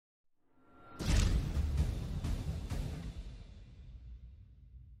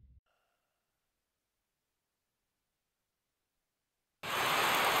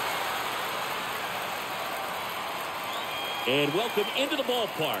And welcome into the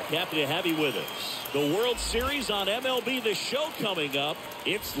ballpark. Happy to have you with us. The World Series on MLB The Show coming up.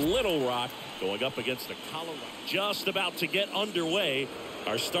 It's Little Rock going up against the Colorado. Just about to get underway.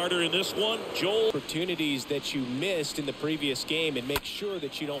 Our starter in this one, Joel. Opportunities that you missed in the previous game, and make sure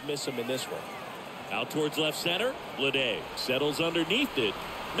that you don't miss them in this one. Out towards left center. Bleday settles underneath it.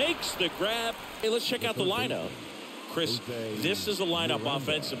 Makes the grab. Hey, let's check out the lineup. Chris, this is a lineup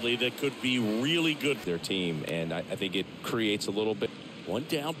offensively that could be really good for their team, and I think it creates a little bit. One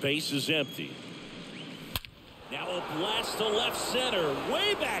down, base is empty. Now a blast to left center,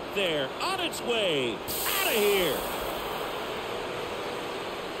 way back there, on its way, out of here.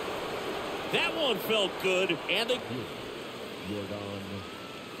 That one felt good, and the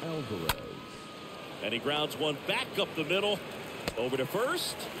and he grounds one back up the middle, over to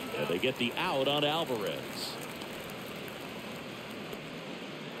first, and they get the out on Alvarez.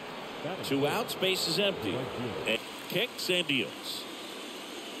 2 outs, base is empty. And kicks and deals.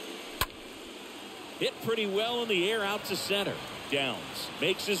 Hit pretty well in the air out to center. Downs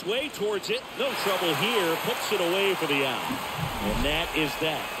makes his way towards it. No trouble here. Puts it away for the out. And that is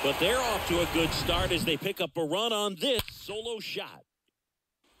that. But they're off to a good start as they pick up a run on this solo shot.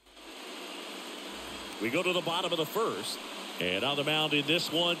 We go to the bottom of the first. And on the mound in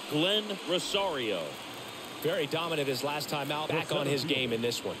this one, Glenn Rosario. Very dominant his last time out. Back on his game in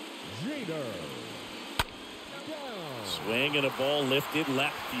this one. Swing and a ball lifted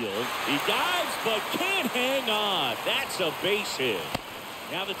left field. He dives but can't hang on. That's a base hit.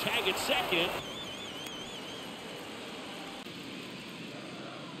 Now the tag at second.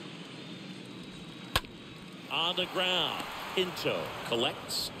 On the ground. Pinto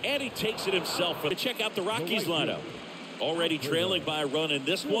collects and he takes it himself. Check out the Rockies lineup. Already trailing by a run in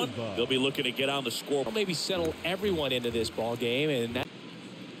this one. They'll be looking to get on the score. Or maybe settle everyone into this ball game, and that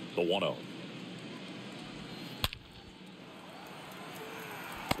the 1-0.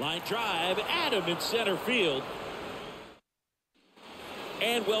 Line drive, Adam in center field.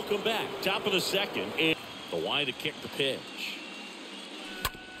 And welcome back. Top of the second. And the line to kick the pitch.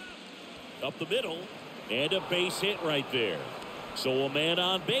 Up the middle. And a base hit right there. So a man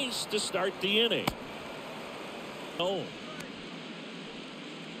on base to start the inning. Oh.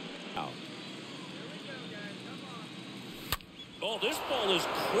 Out. Oh, this ball is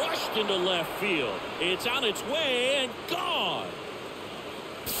crushed into left field. It's on its way and gone.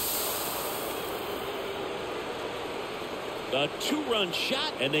 A 2-run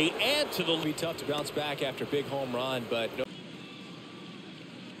shot, and they add to the lead. Be tough to bounce back after a big home run, but no.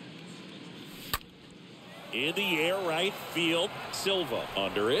 In the air, right field. Silva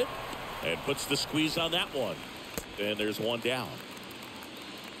under it, and puts the squeeze on that one. And there's one down.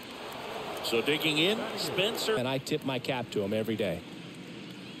 So digging in, Spencer. And I tip my cap to him every day.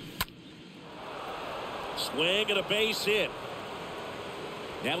 Swing and a base hit.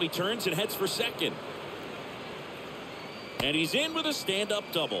 Now he turns and heads for second. And he's in with a stand-up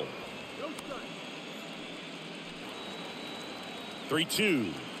double.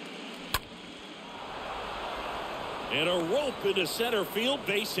 3-2. And a rope into center field,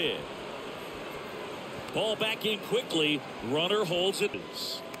 base hit. Ball back in quickly. Runner holds it.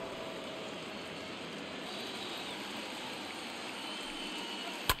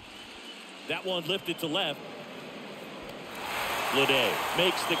 That one lifted to left. Bleday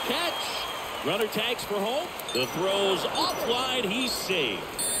makes the catch. Runner tags for home. The throw's offline. He's safe.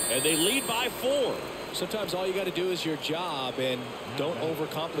 And they lead by 4. Sometimes all you got to do is your job and don't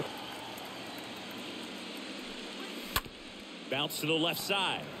overcomplicate. Bounce to the left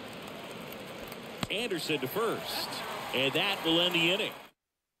side. Anderson to first. And that will end the inning.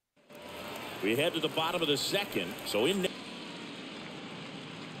 We head to the bottom of the second. So in.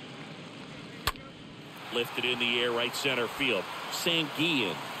 Lifted in the air, right center field.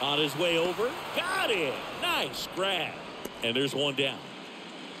 Sanguillen on his way over. Got it. Nice grab. And there's one down.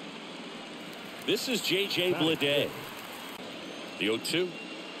 This is J.J. Bleday. The 0-2.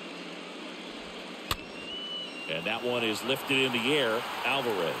 And that one is lifted in the air.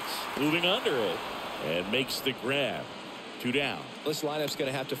 Alvarez moving under it and makes the grab. 2 down. This lineup's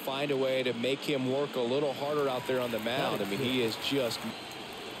going to have to find a way to make him work a little harder out there on the mound. I mean, he is just.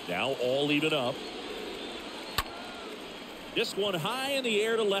 Now all even up. This one high in the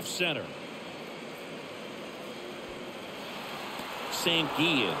air to left center.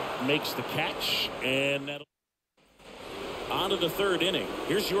 Sanguillen makes the catch, and that'll on to the third inning.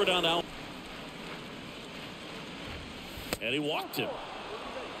 Here's Jordan out. And he walked him.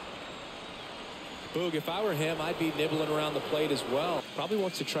 Boog, if I were him, I'd be nibbling around the plate as well. Probably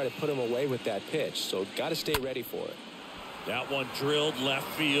wants to try to put him away with that pitch, so got to stay ready for it. That one drilled left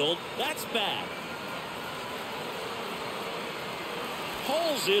field. That's back.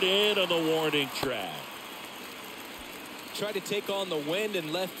 pulls it in on the warning track. Tried to take on the wind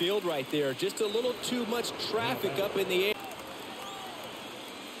in left field right there. Just a little too much traffic up in the air.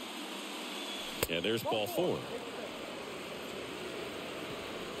 And there's ball 4.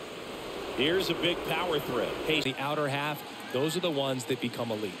 Here's a big power threat. Hey, the outer half, those are the ones that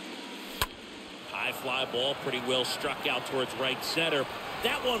become elite. High fly ball, pretty well struck out towards right center.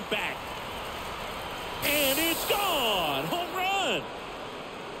 That one back. And it's gone. Home run.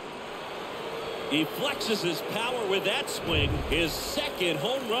 He flexes his power with that swing. His second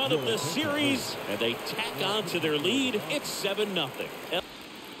home run of the series. And they tack on to their lead. It's 7-0.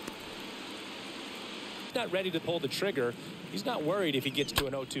 Not ready to pull the trigger. He's not worried if he gets to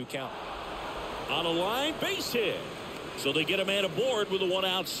an 0-2 count. On a line, base hit. So they get a man aboard with a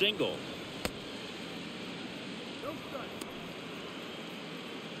 1-out single.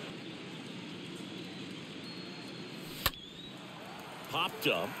 Popped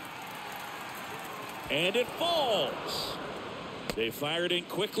up. And it falls. They fired in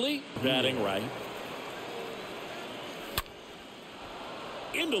quickly. Batting right.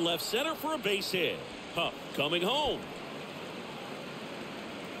 Into left center for a base hit. Hupp coming home.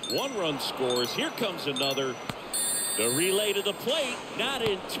 1 run scores. Here comes another. The relay to the plate. Not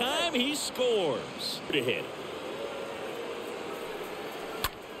in time. He scores. To hit.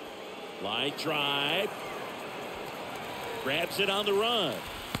 Line drive. Grabs it on the run.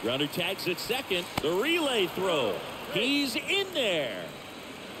 Runner tags at second. The relay throw. He's in there.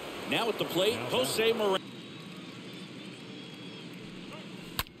 Now at the plate, Jose Moreno.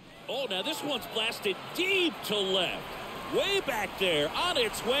 Oh, now this one's blasted deep to left. Way back there, on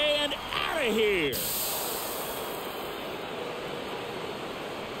its way and out of here.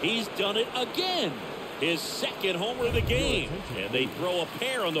 He's done it again. His second homer of the game. And they throw a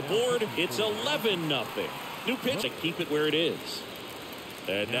pair on the board. It's 11-0. New pitch to keep it where it is.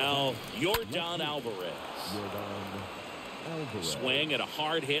 And now Yordan Alvarez. Swing and a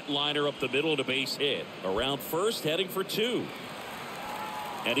hard hit liner up the middle to base hit. Around first, heading for 2.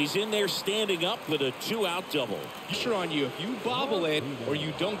 And he's in there standing up with a 2-out double. Pressure on you. If you bobble it or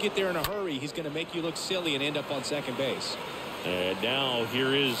you don't get there in a hurry, he's going to make you look silly and end up on second base. And now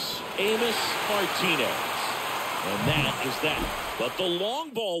here is Amos Martinez. And that is that. But the long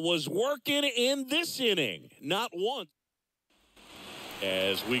ball was working in this inning. Not once.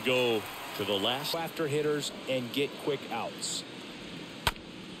 As we go to the last. After hitters and get quick outs.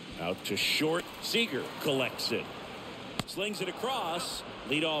 Out to short. Seager collects it. Slings it across.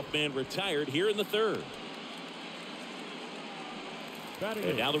 Leadoff man retired here in the 3rd.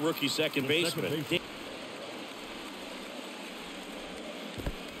 And now the rookie second baseman.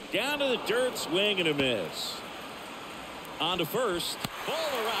 Down to the dirt, swing and a miss. On to first.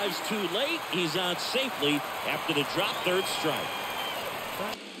 Ball arrives too late. He's on safely after the drop third strike.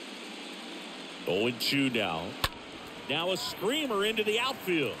 0-2 now. Now a screamer into the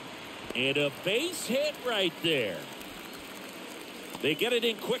outfield. And a base hit right there. They get it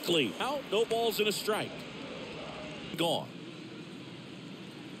in quickly. Out, no balls and a strike. Gone.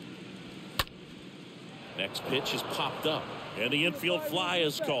 Next pitch is popped up. And the infield fly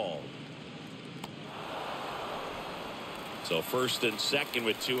is called. So first and second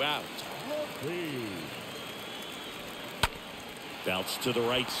with 2 outs. Bounce to the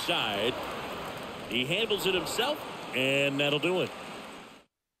right side. He handles it himself, and that'll do it.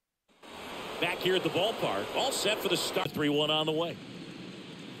 Back here at the ballpark, all set for the start. 3-1 on the way.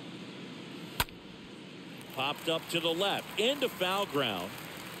 Popped up to the left, into foul ground.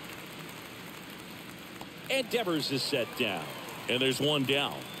 And Devers is set down. And there's 1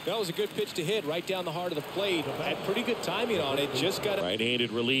 down. That was a good pitch to hit right down the heart of the plate. Had pretty good timing on it. Just got a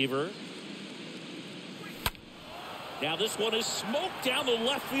right-handed reliever. Now this one is smoked down the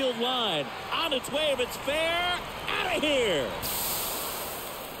left field line. On its way, if it's fair, out of here.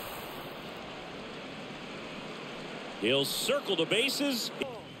 He'll circle the bases.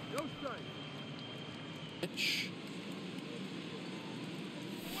 Pitch.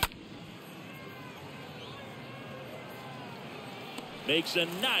 Makes a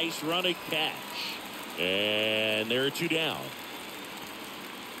nice running catch. And there are 2 down.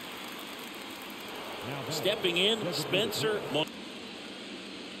 Stepping in, Spencer.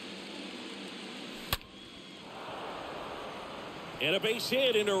 And a base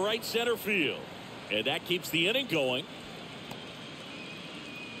hit into right center field. And that keeps the inning going.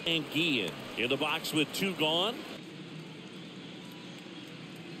 And Guillen in the box with 2 gone.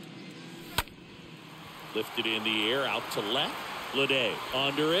 Lifted in the air, out to left. Lede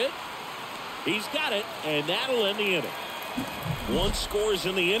under it. He's got it, and that'll end the inning. 1 scores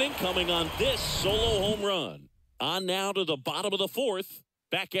in the inning, coming on this solo home run. On now to the bottom of the fourth.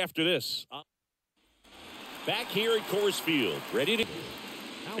 Back after this. Back here at Coors Field. Ready to...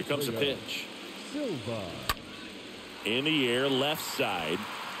 Here comes a pitch. Silva. In the air, left side.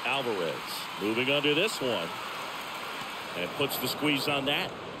 Alvarez moving under this one. And puts the squeeze on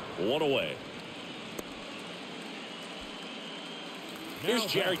that. One away. Here's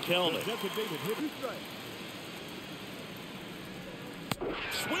Jared Kelnick.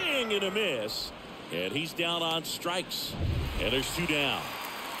 Swing and a miss. And he's down on strikes. And there's two down.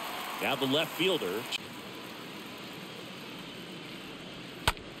 Now the left fielder.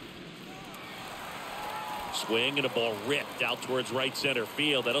 Swing and a ball ripped out towards right center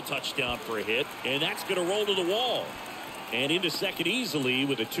field. That'll touchdown for a hit. And that's going to roll to the wall. And into second easily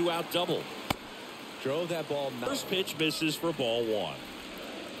with a 2-out double. Drove that ball. First pitch misses for ball one.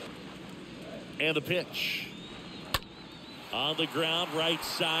 And the pitch. On the ground, right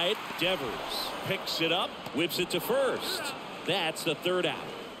side. Devers picks it up, whips it to first. That's the third out.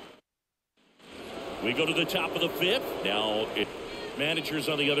 We go to the top of the fifth. Now managers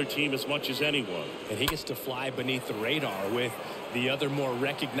on the other team as much as anyone. And he gets to fly beneath the radar with the other more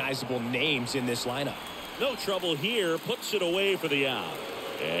recognizable names in this lineup. No trouble here. Puts it away for the out.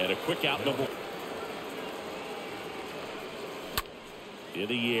 And a quick out number. In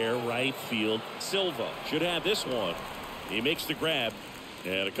the air, right field. Silva should have this one. He makes the grab.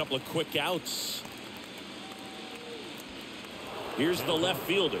 And a couple of quick outs. Here's the left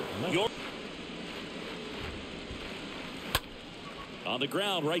fielder. On the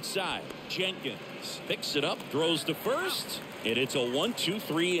ground, right side. Jenkins picks it up, throws to first, and it's a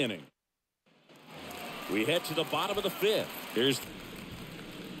 1-2-3 inning. We head to the bottom of the fifth. Here's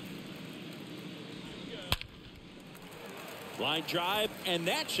line drive, and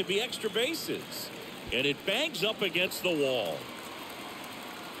that should be extra bases. And it bangs up against the wall.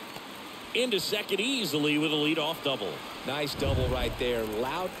 Into second easily with a leadoff double. Nice double right there.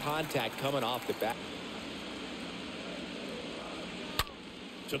 Loud contact coming off the bat.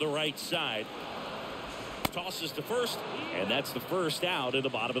 To the right side. Tosses to first, and that's the first out in the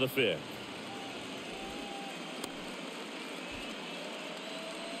bottom of the fifth.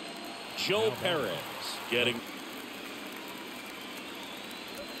 Joe Perez getting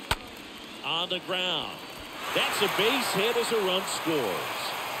on the ground. That's a base hit as a run scores.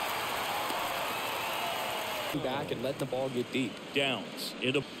 Back and let the ball get deep. Downs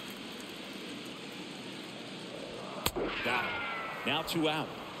into. Got it. Now 2 out.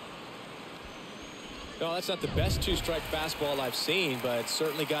 No, that's not the best two-strike fastball I've seen, but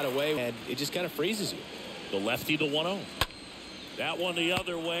certainly got away, and it just kind of freezes you. The lefty, the 1-0. That one the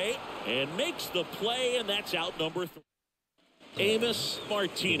other way, and makes the play, and that's out number 3. Amos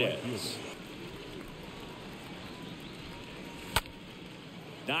Martinez.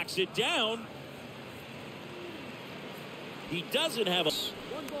 Knocks it down. He doesn't have a...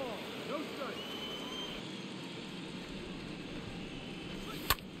 1 ball, no strike.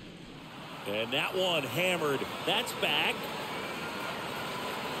 And that one hammered. That's back.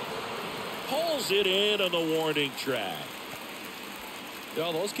 Pulls it in on the warning track.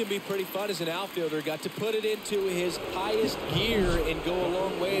 Well, those can be pretty fun as an outfielder. Got to put it into his highest gear and go a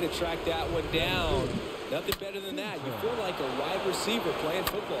long way to track that one down. Nothing better than that. You feel like a wide receiver playing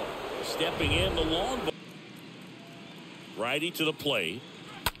football. Stepping in the long ball. Righty to the plate.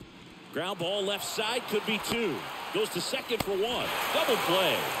 Ground ball left side, could be 2. Goes to second for 1. Double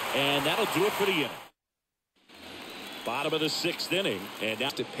play. And that'll do it for the inning. Bottom of the 6th inning. And now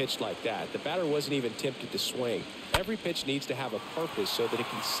to pitch like that, the batter wasn't even tempted to swing. Every pitch needs to have a purpose so that it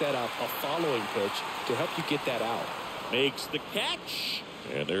can set up a following pitch to help you get that out. Makes the catch.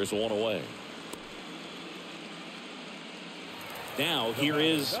 And there's 1 away. Now here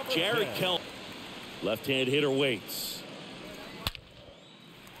is Jared Kelnick. Left-hand hitter waits.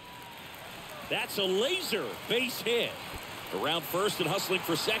 That's a laser base hit. Around first and hustling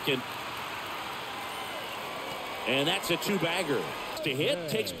for second. And that's a 2-bagger. To hit,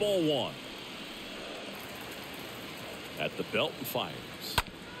 takes ball 1. At the belt and fires.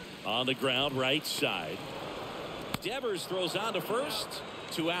 On the ground, right side. Devers throws on to first.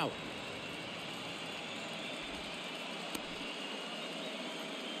 2 out.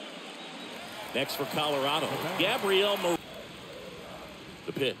 Next for Colorado, Gabriel Moreno.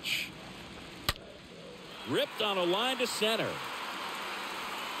 The pitch. Ripped on a line to center.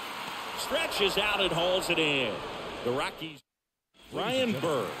 Stretches out and hauls it in. The Rockies. Ryan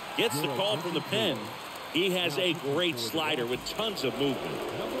Burr gets the call from the pen. He has a great slider with tons of movement.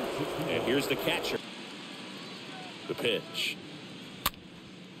 And here's the catcher. The pitch.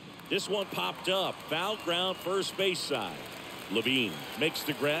 This one popped up. Foul ground first base side. Levine makes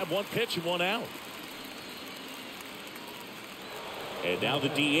the grab. 1 pitch and 1 out. And now the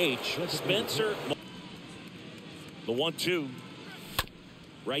DH, Spencer. The 1-2.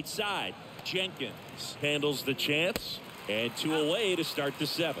 Right side, Jenkins handles the chance. And 2 away to start the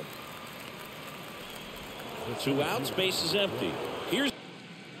 7th. 2 outs, base is empty. Here's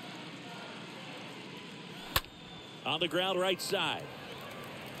on the ground right side.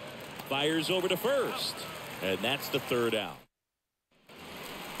 Fires over to first. And that's the 3rd out.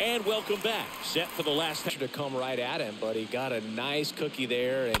 And welcome back. Set for the last To come right at him, but he got a nice cookie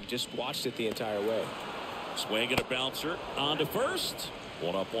there and just watched it the entire way. Swing and a bouncer on to first.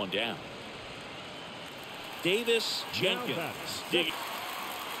 1 up, 1 down. Davis, Jenkins. Dig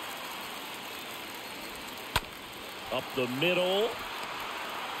up the middle.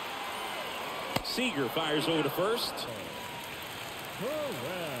 Seager fires over to first.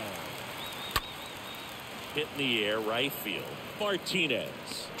 Hit in the air, right field.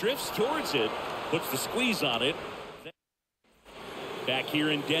 Martinez drifts towards it, puts the squeeze on it. Back here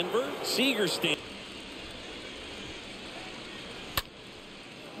in Denver, Seager stands.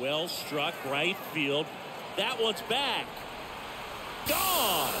 Well struck, right field. That one's back.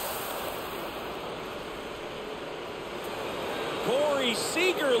 Gone. Corey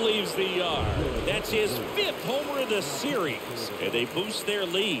Seager leaves the yard. That's his 5th homer of the series. And they boost their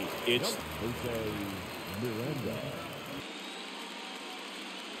lead. It's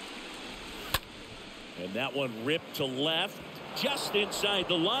and that one ripped to left, just inside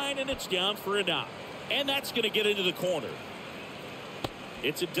the line, and it's down for a knock. And that's going to get into the corner.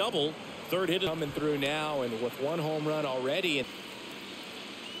 It's a double. 3rd hit Coming through now, and with 1 home run already.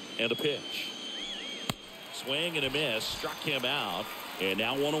 And a pitch. Swing and a miss. Struck him out. And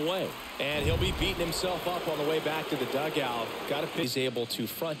now 1 away. And he'll be beating himself up on the way back to the dugout. Got a pitch. He's able to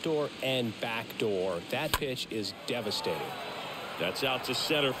front door and back door. That pitch is devastating. That's out to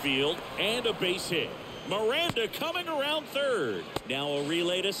center field. And a base hit. Miranda coming around 3rd. Now a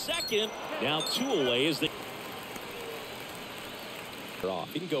relay to second. Now 2 away as they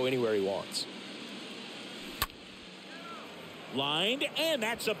off. He can go anywhere he wants. Lined, and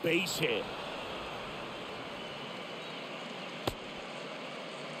that's a base hit.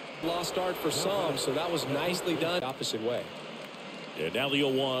 Lost start for some, so that was nicely done. Opposite way. And now the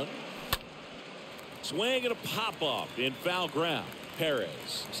 0-1. Swing and a pop-up in foul ground.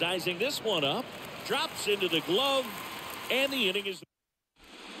 Perez sizing this one up. Drops into the glove. And the inning is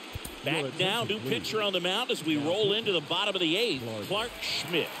back now. New pitcher on the mound as we roll into the bottom of the 8th. Clark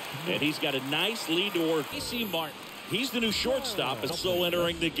Schmidt. And he's got a nice lead to work. AC Martin. He's the new shortstop. Also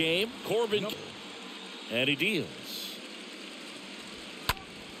entering the game. Corbin. And he deals.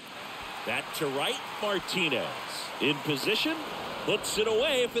 That to right. Martinez in position. Puts it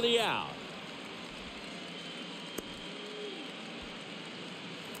away for the out.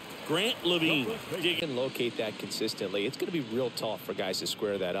 Grant Levine. Can locate that consistently. It's going to be real tough for guys to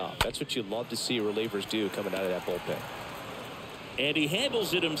square that up. That's what you love to see relievers do coming out of that bullpen. And he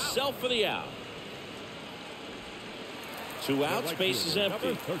handles it himself for the out. 2 outs, base is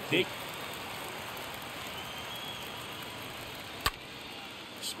empty.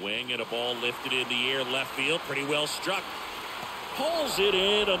 Swing and a ball lifted in the air, left field, pretty well struck. Pulls it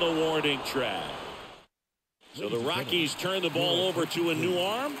in on the warning track. So the Rockies turn the ball over to a new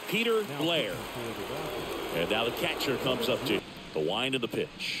arm, Peter Blair. And now the catcher comes up to the wind of the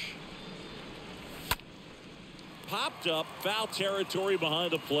pitch. Popped up, foul territory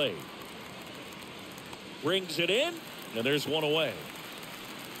behind the plate. Brings it in, and there's 1 away.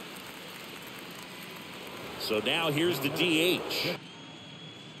 So now here's the DH.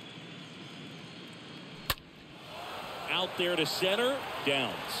 Out there to center.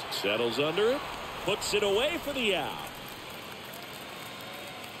 Downs. Settles under it. Puts it away for the out.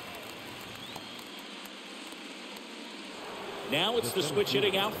 Now it's the switch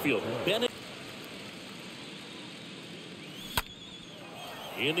hitting outfielder. Bennett.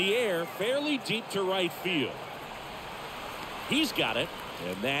 In the air, fairly deep to right field. He's got it.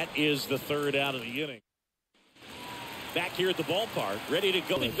 And that is the 3rd out of the inning. Back here at the ballpark, ready to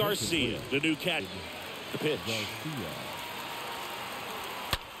go. Garcia, the new catcher. The pitch.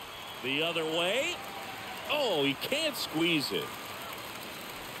 The other way. Oh, he can't squeeze it.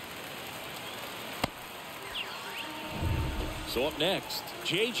 So up next,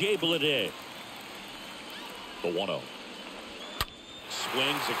 J.J. Bleday. The 1-0.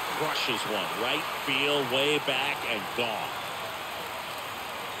 Swings and crushes one. Right field, way back, and gone.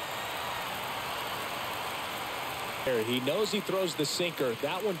 He knows he throws the sinker.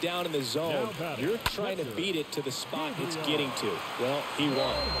 That one down in the zone. You're trying to beat it to the spot it's getting to. Well, he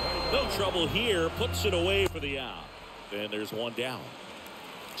won. No trouble here. Puts it away for the out. And there's 1 down.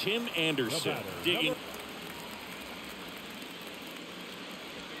 Tim Anderson digging.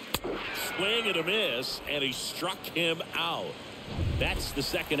 swing and a miss, and he struck him out. That's the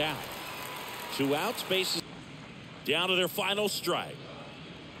second out. 2 outs, bases down to their final strike.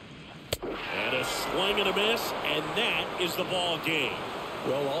 And a swing and a miss, and that is the ball game.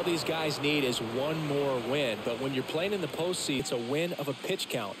 Well, all these guys need is one more win, but when you're playing in the postseason, it's a win of a pitch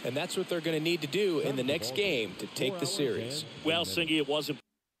count, and that's what they're going to need to do in the next game to take the series. Well, Singy, it wasn't